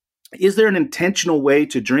 Is there an intentional way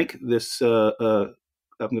to drink this,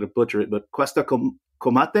 I'm going to butcher it, but Cuesta Comate?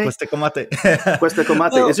 Cuesta Comate. Cuesta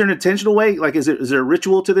Comate. Well, is there an intentional way? Like, is there a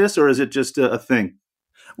ritual to this, or is it just a thing?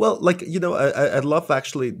 Well, I love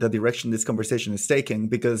actually the direction this conversation is taking,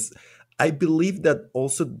 because I believe that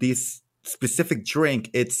also this specific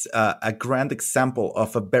drink, it's a grand example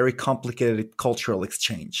of a very complicated cultural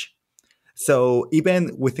exchange. So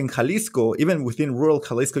even within Jalisco, even within rural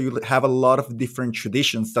Jalisco, you have a lot of different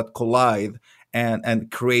traditions that collide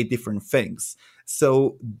and create different things.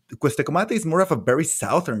 So Cuesta Comate is more of a very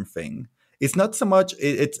southern thing. It's not so much,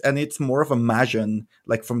 it's more of a Mayan,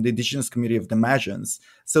 like from the indigenous community of the Mayans.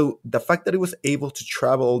 So the fact that it was able to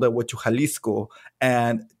travel all the way to Jalisco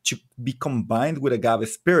and to be combined with agave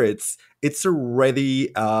spirits, it's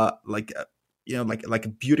already like a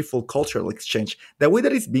beautiful cultural exchange. The way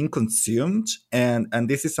that it's being consumed, and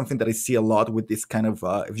this is something that I see a lot with this kind of,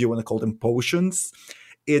 if you want to call them potions,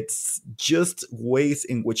 it's just ways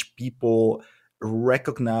in which people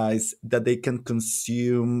recognize that they can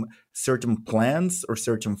consume certain plants or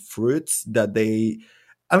certain fruits that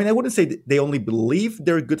I wouldn't say they only believe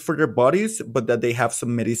they're good for their bodies, but that they have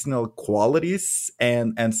some medicinal qualities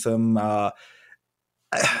and some, I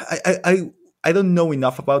don't know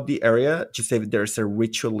enough about the area to say that there's a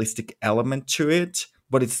ritualistic element to it,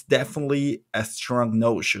 but it's definitely a strong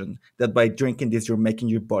notion that by drinking this, you're making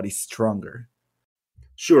your body stronger.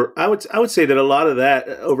 Sure. I would say that a lot of that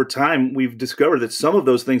over time, we've discovered that some of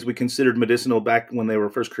those things we considered medicinal back when they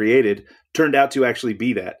were first created turned out to actually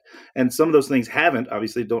be that. And some of those things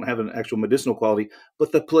obviously don't have an actual medicinal quality,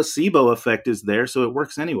 but the placebo effect is there. So it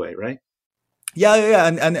works anyway, right? Yeah,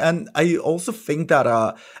 and I also think that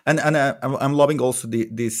I'm loving also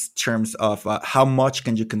these terms of how much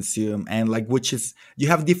can you consume, and like which is, you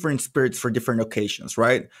have different spirits for different occasions,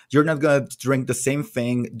 right? You're not gonna drink the same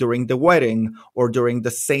thing during the wedding or during the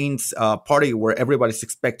saints party where everybody's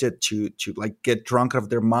expected to like get drunk out of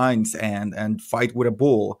their minds and fight with a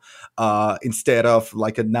bull, instead of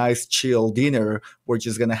like a nice chill dinner where you're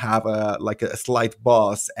just gonna have a slight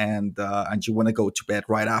buzz and you want to go to bed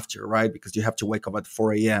right after, right? Because you have to wake up at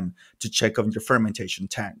 4 a.m. to check on your fermentation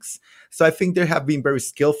tanks. So I think they have been very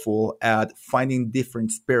skillful at finding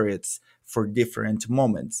different spirits for different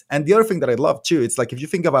moments. And the other thing that I love too, it's like if you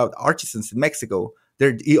think about artisans in Mexico,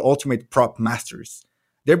 they're the ultimate prop masters.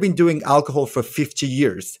 They've been doing alcohol for 50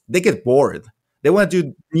 years. They get bored. They want to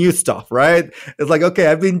do new stuff, right? It's like, okay,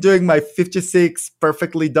 I've been doing my 56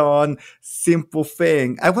 perfectly done, simple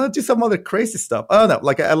thing. I want to do some other crazy stuff. I don't know.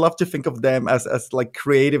 Like, I love to think of them as like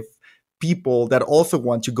creative people that also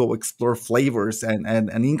want to go explore flavors and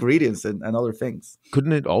ingredients and other things.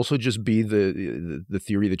 Couldn't it also just be the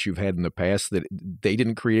theory that you've had in the past that they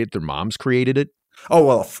didn't create it, their moms created it? Oh,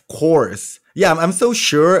 well, of course. Yeah, I'm so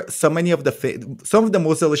sure some of the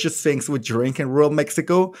most delicious things we drink in rural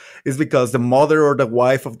Mexico is because the mother or the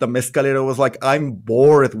wife of the mezcalero was like, I'm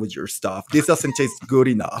bored with your stuff. This doesn't taste good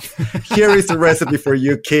enough. Here is the recipe for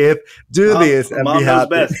you, kid. Do this and be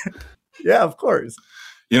happy. Yeah, of course.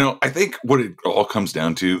 I think what it all comes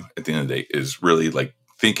down to at the end of the day is really like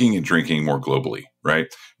thinking and drinking more globally, right?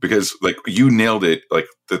 Because like you nailed it. Like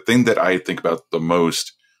the thing that I think about the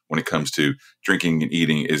most when it comes to drinking and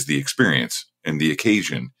eating is the experience and the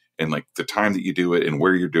occasion and like the time that you do it and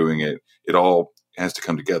where you're doing it. It all has to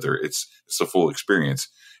come together. It's a full experience.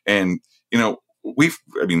 And,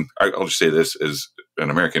 I'll just say this as an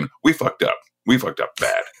American, we fucked up. We fucked up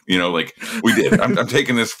bad, like we did. I'm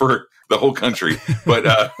taking this for the whole country, but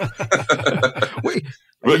wait,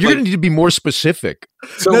 you're going to need to be more specific.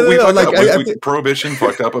 So Prohibition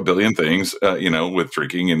fucked up a billion things, with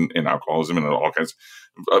drinking and alcoholism and all kinds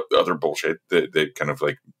of other bullshit that kind of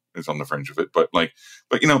like is on the fringe of it. But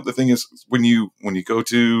the thing is, when you go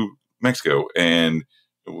to Mexico and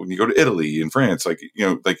when you go to Italy and France,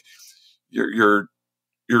 you're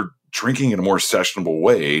drinking in a more sessionable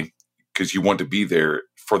way because you want to be there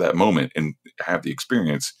for that moment and have the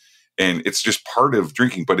experience. And it's just part of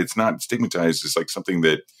drinking, but it's not stigmatized as like something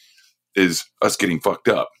that is us getting fucked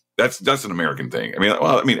up. That's an American thing. I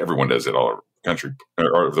mean, everyone does it all over the country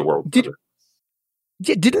or of the world. Didn't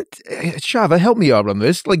Chava, help me out on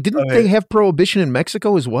this? Like, didn't they have prohibition in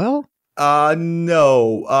Mexico as well?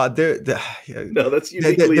 No. No, that's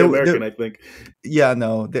uniquely American, I think. Yeah,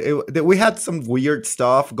 no. We had some weird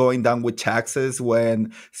stuff going down with taxes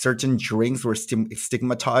when certain drinks were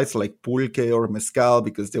stigmatized, like pulque or mezcal,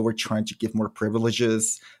 because they were trying to give more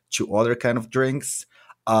privileges to other kind of drinks.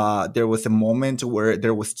 There was a moment where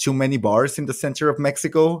there was too many bars in the center of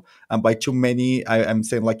Mexico, and by too many, I'm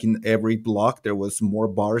saying like in every block there was more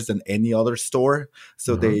bars than any other store,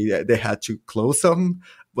 so they had to close them.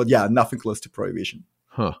 But yeah, nothing close to prohibition.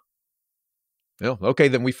 Huh. Well, okay,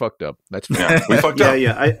 then we fucked up. That's fine. Yeah, we fucked up.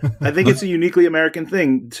 Yeah. I think it's a uniquely American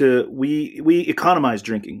thing we economize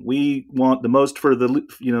drinking. We want the most for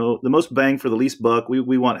the most bang for the least buck.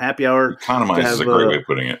 We want happy hour. Economize is a great way of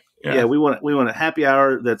putting it. Yeah, we want a happy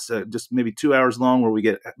hour that's just maybe 2 hours long, where we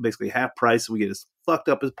get basically half price. We get as fucked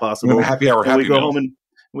up as possible. Happy hour, happy meal.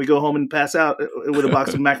 We go home and pass out with a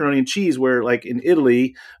box of macaroni and cheese. Where like in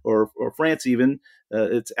Italy or France even,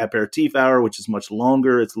 it's aperitif hour, which is much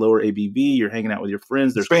longer. It's lower ABV. You're hanging out with your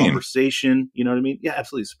friends. There's conversation. You know what I mean? Yeah,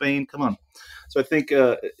 absolutely. Spain, come on. So I think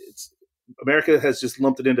America has just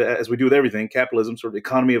lumped it into, as we do with everything, capitalism, sort of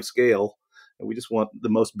economy of scale. And we just want the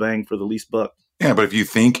most bang for the least buck. Yeah, but if you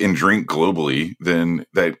think and drink globally, then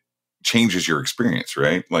that changes your experience,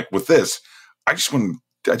 right? Like with this, I just want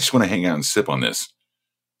to hang out and sip on this.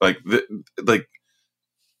 I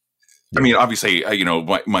mean, obviously,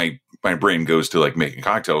 my brain goes to like making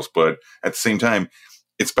cocktails, but at the same time,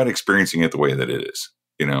 it's about experiencing it the way that it is,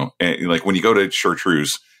 and like when you go to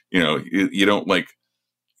chartreuse, you don't like,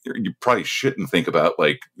 you probably shouldn't think about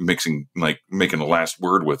like mixing, like making the last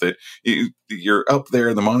word with it. You're up there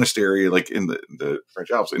in the monastery, like in the French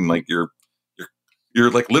Alps, and like you're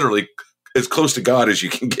like literally as close to God as you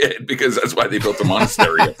can get, because that's why they built the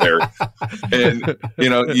monastery up there. And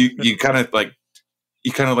you kind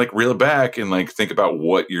of like reel it back and like think about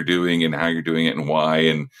what you're doing and how you're doing it and why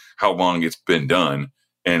and how long it's been done.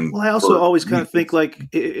 And I also always kind of think like,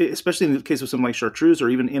 especially in the case of something like chartreuse or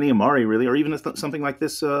even any Amari really, or even something like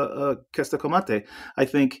this Questa Comate, I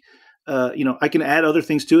think, I can add other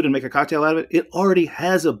things to it and make a cocktail out of it. It already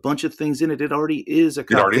has a bunch of things in it. It already is a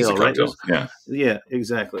cocktail. It already is a cocktail. Right? Yeah,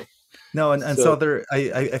 exactly. No, and so there,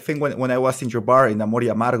 I think when I was in your bar in Amor y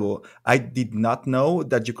Amargo, I did not know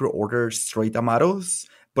that you could order straight Amaros,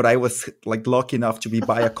 but I was like lucky enough to be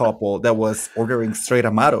by a couple that was ordering straight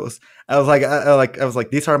Amaros. I was like,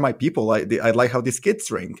 these are my people. I like how these kids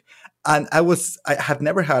drink, and I had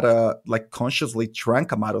never had a like consciously drank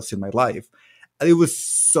Amaros in my life. And it was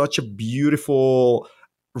such a beautiful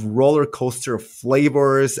roller coaster of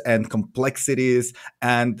flavors and complexities,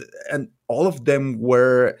 and all of them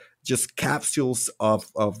were just capsules of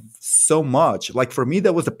so much. Like for me,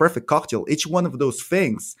 that was the perfect cocktail. Each one of those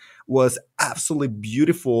things was absolutely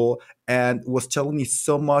beautiful and was telling me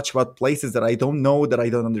so much about places that I don't know, that I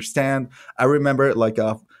don't understand. I remember like,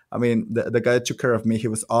 the guy that took care of me, he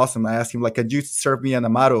was awesome. I asked him like, "Can you serve me an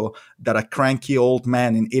Amaro that a cranky old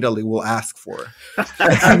man in Italy will ask for?"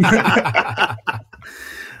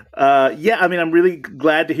 I'm really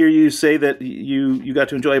glad to hear you say that you got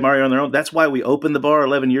to enjoy Amari on their own. That's why we opened the bar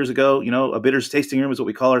 11 years ago. A bitters tasting room is what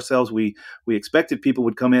we call ourselves. We expected people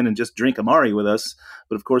would come in and just drink Amari with us,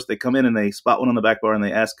 but of course they come in and they spot one on the back bar and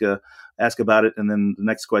they ask about it, and then the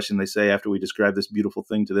next question they say after we describe this beautiful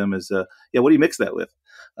thing to them is, what do you mix that with?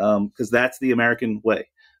 Because that's the American way.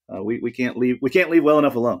 We can't leave well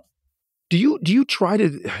enough alone. Do you try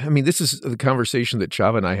to? I mean, this is the conversation that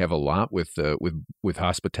Chava and I have a lot with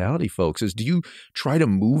hospitality folks. Is do you try to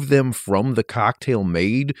move them from the cocktail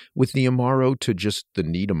made with the Amaro to just the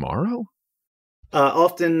neat Amaro?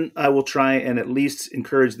 Often, I will try and at least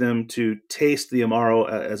encourage them to taste the Amaro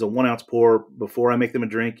as a 1 ounce pour before I make them a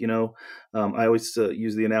drink. I always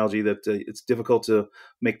use the analogy that it's difficult to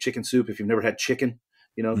make chicken soup if you've never had chicken.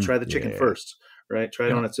 Try the chicken first. Right. Try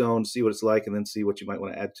it on its own, see what it's like, and then see what you might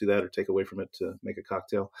want to add to that or take away from it to make a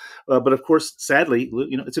cocktail. But of course, sadly,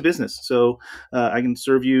 it's a business. So I can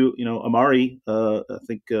serve you, Amari. I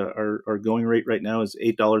think our going rate right now is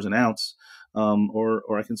 $8 an ounce.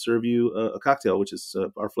 Or I can serve you a cocktail, which is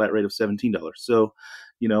our flat rate of $17. So,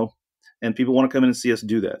 and people want to come in and see us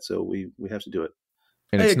do that. So we have to do it.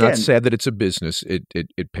 And it's not sad that it's a business.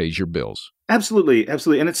 It pays your bills. Absolutely.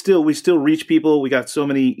 And we still reach people. We got so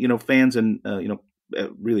many, fans and,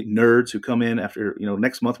 really nerds who come in after,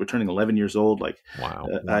 next month we're turning 11 years old. Like, Wow.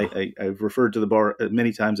 I've referred to the bar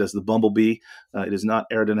many times as the Bumblebee. It is not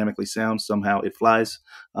aerodynamically sound. Somehow it flies.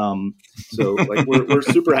 So like we're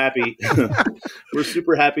super happy. We're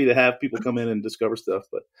super happy to have people come in and discover stuff.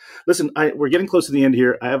 But listen, we're getting close to the end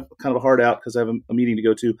here. I have kind of a hard out because I have a meeting to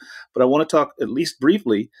go to, but I want to talk at least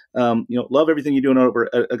briefly. Love everything you're doing over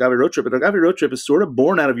Agave Road Trip, but Agave Road Trip is sort of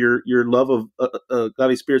born out of your love of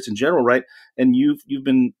agave spirits in general, right? And you've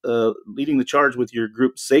been leading the charge with your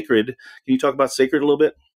group Sacred. Can you talk about Sacred a little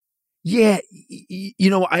bit? Yeah,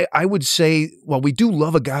 I would say, well, we do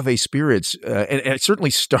love agave spirits, and it certainly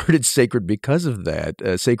started Sacred because of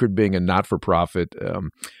that. Sacred being a not-for-profit,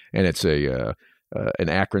 and it's an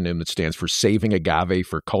acronym that stands for Saving Agave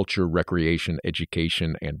for Culture, Recreation,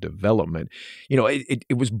 Education, and Development.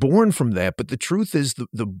 It was born from that, but the truth is,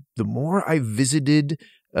 the more I visited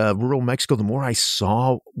rural Mexico, the more I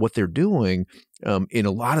saw what they're doing in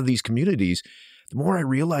a lot of these communities, the more I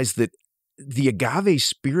realized that the agave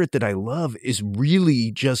spirit that I love is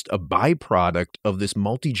really just a byproduct of this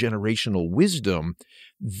multi-generational wisdom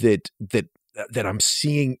that I'm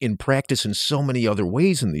seeing in practice in so many other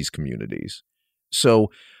ways in these communities. So,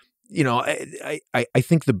 I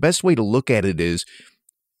think the best way to look at it is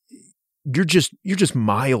you're just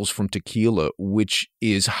miles from tequila, which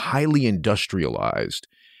is highly industrialized,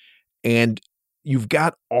 and you've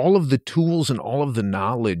got all of the tools and all of the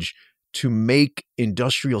knowledge to make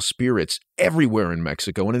industrial spirits everywhere in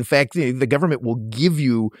Mexico. And in fact, the government will give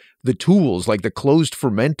you the tools like the closed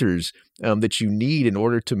fermenters that you need in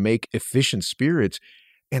order to make efficient spirits.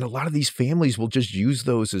 And a lot of these families will just use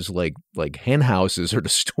those as like hen houses or to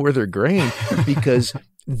store their grain because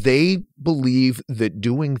they believe that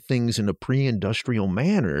doing things in a pre-industrial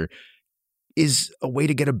manner is a way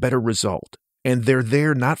to get a better result. And they're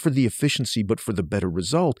there not for the efficiency, but for the better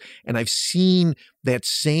result. And I've seen that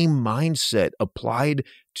same mindset applied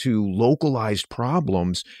to localized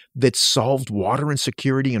problems that solved water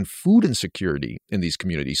insecurity and food insecurity in these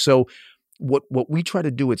communities. So what we try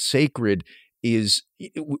to do at Sacred is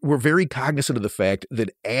we're very cognizant of the fact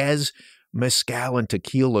that as mezcal and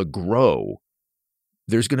tequila grow,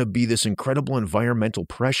 there's going to be this incredible environmental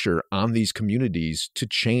pressure on these communities to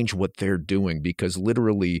change what they're doing, because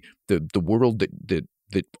literally the world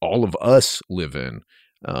that all of us live in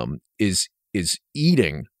is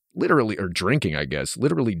eating, literally, or drinking, I guess,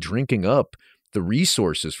 literally drinking up the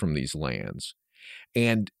resources from these lands.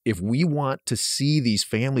 And if we want to see these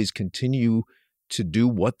families continue to do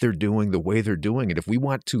what they're doing the way they're doing it, if we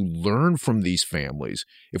want to learn from these families,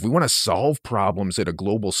 if we want to solve problems at a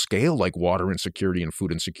global scale like water insecurity and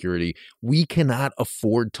food insecurity, we cannot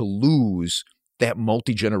afford to lose that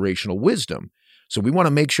multi-generational wisdom. So we want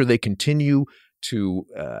to make sure they continue to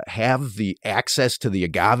have the access to the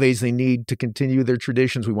agaves they need to continue their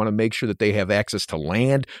traditions. We want to make sure that they have access to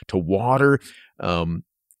land, to water, and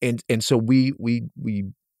so we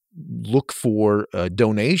look for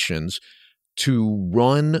donations to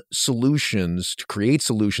run solutions, to create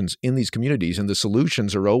solutions in these communities. And the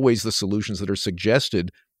solutions are always the solutions that are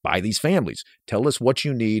suggested by these families. Tell us what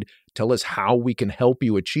you need. Tell us how we can help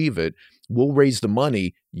you achieve it. We'll raise the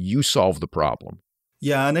money. You solve the problem.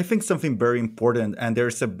 Yeah, and I think something very important, and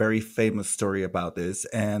there's a very famous story about this,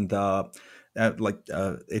 and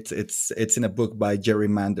it's in a book by Jerry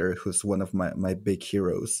Mander, who's one of my big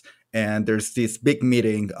heroes. And there's this big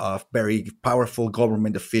meeting of very powerful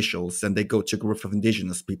government officials, and they go to a group of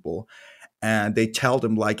indigenous people, and they tell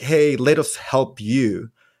them like, "Hey, let us help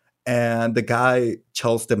you." And the guy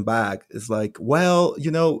tells them back, "Is like, well,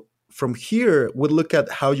 from here, we look at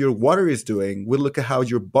how your water is doing. We look at how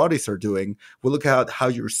your bodies are doing. We look at how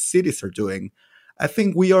your cities are doing. I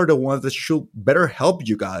think we are the ones that should better help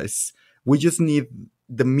you guys. We just need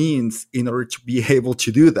the means in order to be able to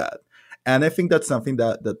do that." And I think that's something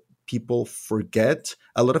that people forget.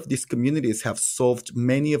 A lot of these communities have solved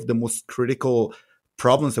many of the most critical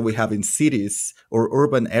problems that we have in cities or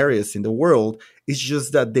urban areas in the world. It's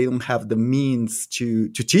just that they don't have the means to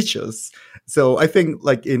teach us. So I think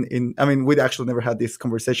like we'd actually never had this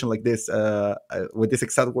conversation like this with these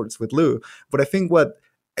exact words with Lou. But I think what,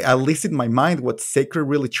 at least in my mind, what Sacred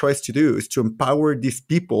really tries to do is to empower these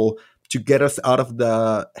people to get us out of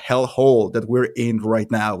the hellhole that we're in right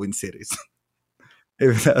now in cities.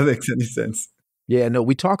 If that makes any sense. Yeah, no,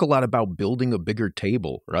 we talk a lot about building a bigger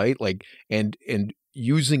table, right? Like, and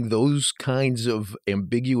using those kinds of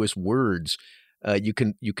ambiguous words, you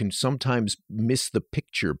can sometimes miss the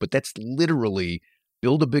picture, but that's literally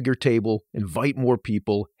build a bigger table, invite more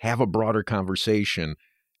people, have a broader conversation,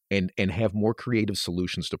 and have more creative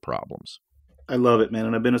solutions to problems. I love it, man,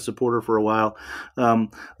 and I've been a supporter for a while.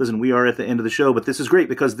 Listen, we are at the end of the show, but this is great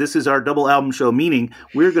because this is our double album show, meaning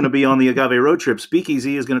we're going to be on the Agave Road Trip.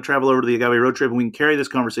 Speakeasy is going to travel over to the Agave Road Trip, and we can carry this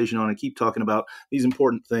conversation on and keep talking about these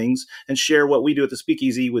important things and share what we do at the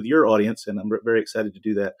Speakeasy with your audience, and I'm very excited to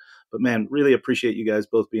do that. But, man, really appreciate you guys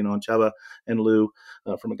both being on, Chava and Lou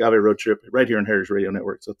from Agave Road Trip right here on Heritage Radio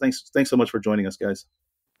Network. So thanks so much for joining us, guys.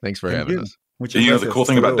 Thanks for having us. The cool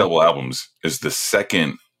thing about double albums is the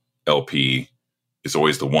second LP is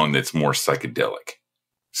always the one that's more psychedelic.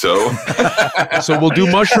 So we'll do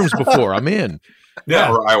mushrooms before. I'm in.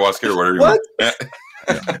 Yeah, or ayahuasca or whatever. What?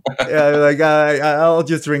 I'll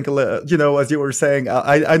just drink a little. As you were saying,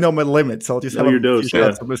 I know my limits. I'll just have your dose.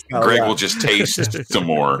 Greg will just taste some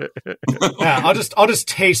more. I'll just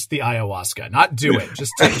taste the ayahuasca, not do it.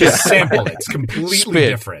 Just sample it. It's completely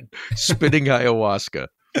different. Spitting ayahuasca.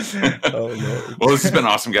 Oh, no. Well, this has been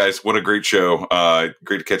awesome, guys. What a great show.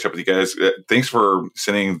 Great to catch up with you guys. Thanks for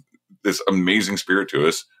sending this amazing spirit to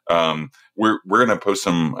us. We're going to post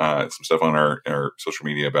some stuff on our social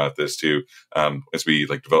media about this too, as we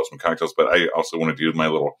develop some cocktails. But I also want to do my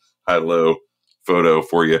little high-low photo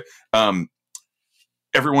for you.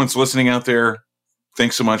 Everyone's listening out there.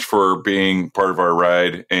 Thanks so much for being part of our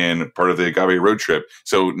ride and part of the Agave Road Trip.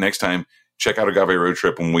 So next time, check out Agave Road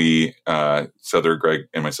Trip when we, Souther, Greg,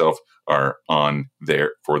 and myself are on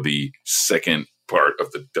there for the second part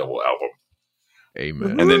of the double album.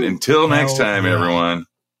 Amen. And then until next time, everyone.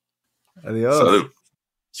 Adios. Salud.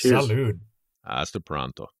 Cheers. Salud. Hasta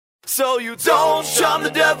pronto. So you don't shun the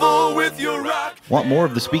devil with your rock. Want more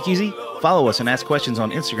of the Speakeasy? Follow us and ask questions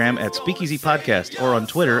on Instagram at Speakeasy Podcast or on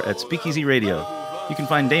Twitter at Speakeasy Radio. You can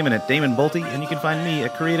find Damon at Damon Bolte, and you can find me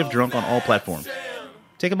at Creative Drunk on all platforms.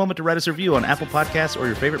 Take a moment to write us a review on Apple Podcasts or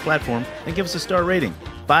your favorite platform and give us a star rating,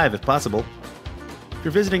 5 if possible. If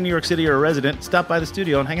you're visiting New York City or a resident, stop by the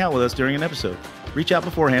studio and hang out with us during an episode. Reach out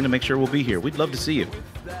beforehand to make sure we'll be here. We'd love to see you.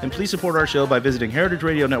 And please support our show by visiting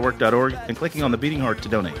heritageradionetwork.org and clicking on the beating heart to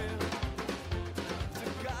donate.